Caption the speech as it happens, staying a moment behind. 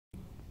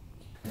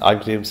I'm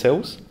Graeme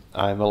Sills.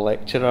 I'm a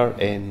lecturer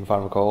in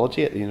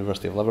pharmacology at the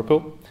University of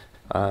Liverpool,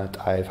 and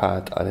I've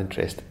had an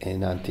interest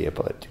in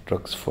anti-epileptic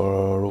drugs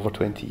for over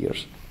 20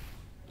 years.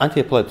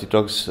 Anti-epileptic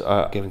drugs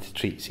are given to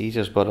treat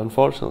seizures, but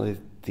unfortunately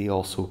they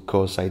also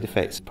cause side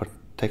effects,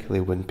 particularly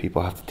when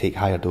people have to take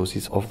higher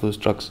doses of those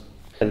drugs.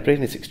 The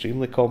brain is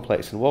extremely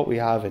complex, and what we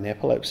have in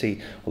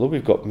epilepsy, although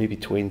we've got maybe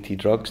 20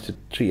 drugs to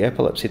treat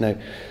epilepsy now,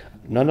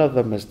 none of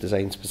them is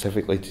designed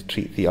specifically to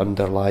treat the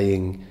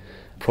underlying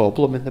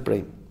problem in the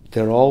brain.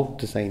 They're all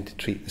designed to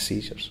treat the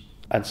seizures.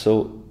 And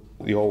so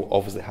we all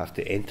obviously have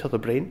to enter the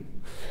brain,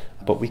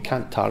 but we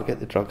can't target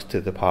the drugs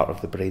to the part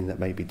of the brain that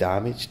might be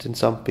damaged in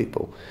some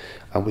people.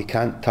 And we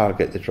can't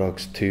target the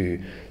drugs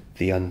to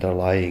the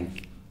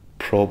underlying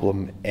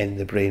problem in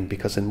the brain,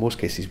 because in most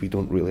cases we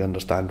don't really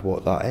understand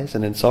what that is.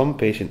 And in some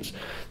patients,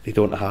 they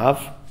don't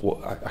have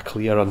a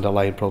clear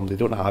underlying problem. They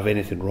don't have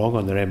anything wrong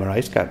on their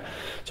MRI scan.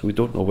 So we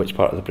don't know which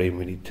part of the brain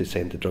we need to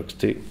send the drugs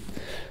to.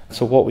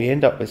 So what we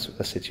end up with is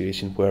a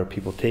situation where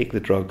people take the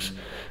drugs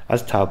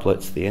as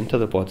tablets, they enter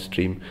the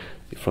bloodstream,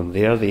 from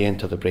there they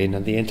enter the brain,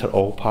 and they enter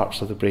all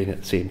parts of the brain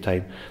at the same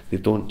time. They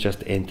don't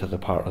just enter the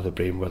part of the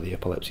brain where the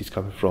epilepsy is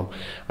coming from.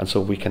 And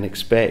so we can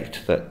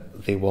expect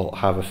that they will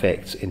have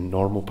effects in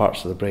normal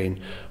parts of the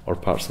brain or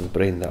parts of the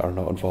brain that are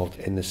not involved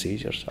in the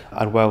seizures.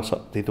 And whilst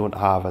they don't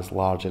have as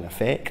large an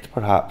effect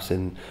perhaps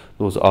in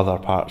those other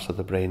parts of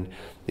the brain,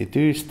 they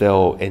do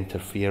still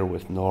interfere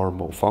with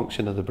normal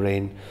function of the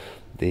brain.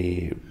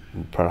 They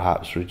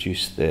perhaps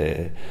reduce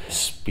the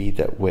speed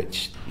at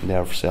which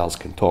nerve cells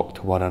can talk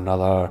to one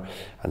another,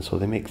 and so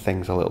they make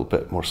things a little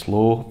bit more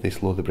slow. They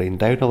slow the brain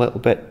down a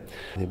little bit.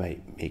 They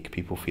might make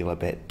people feel a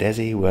bit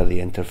dizzy where they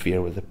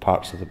interfere with the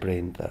parts of the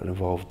brain that are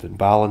involved in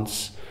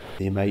balance.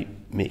 They might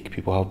make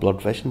people have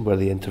blurred vision where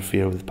they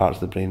interfere with the parts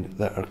of the brain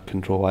that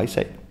control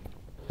eyesight.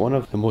 One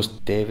of the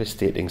most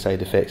devastating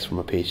side effects from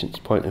a patient's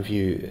point of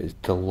view is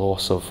the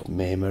loss of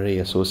memory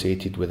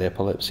associated with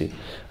epilepsy.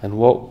 And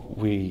what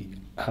we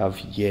have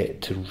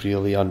yet to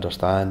really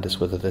understand is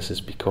whether this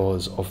is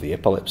because of the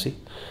epilepsy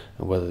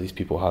and whether these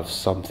people have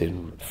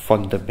something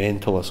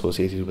fundamental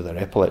associated with their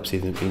epilepsy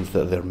that means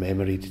that their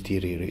memory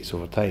deteriorates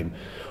over time,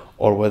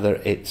 or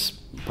whether it's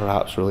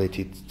perhaps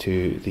related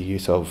to the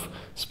use of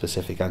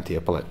specific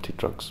anti-epileptic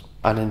drugs.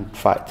 And in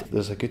fact,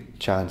 there's a good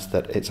chance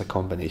that it's a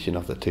combination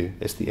of the two.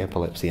 It's the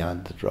epilepsy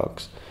and the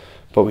drugs.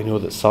 But we know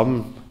that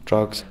some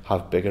drugs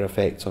have bigger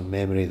effects on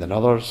memory than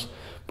others,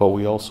 but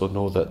we also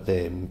know that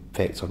the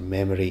effects on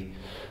memory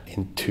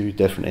in two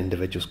different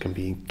individuals can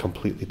be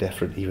completely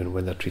different even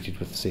when they're treated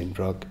with the same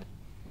drug.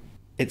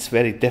 It's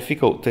very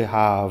difficult to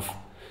have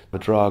a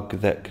drug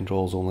that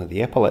controls only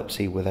the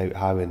epilepsy without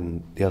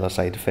having the other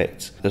side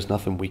effects. There's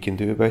nothing we can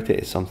do about it.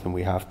 It's something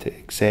we have to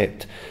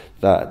accept,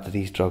 that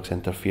these drugs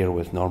interfere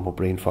with normal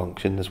brain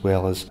function as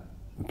well as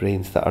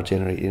brains that are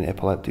generating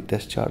epileptic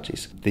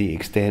discharges. The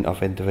extent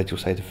of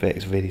individual side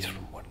effects varies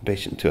from one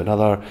patient to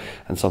another,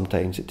 and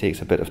sometimes it takes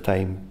a bit of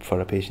time for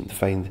a patient to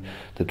find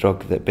the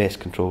drug that best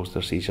controls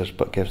their seizures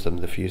but gives them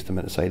the fewest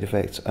amount of side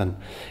effects, and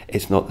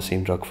it's not the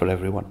same drug for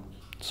everyone.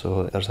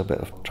 So there's a bit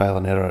of trial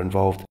and error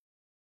involved.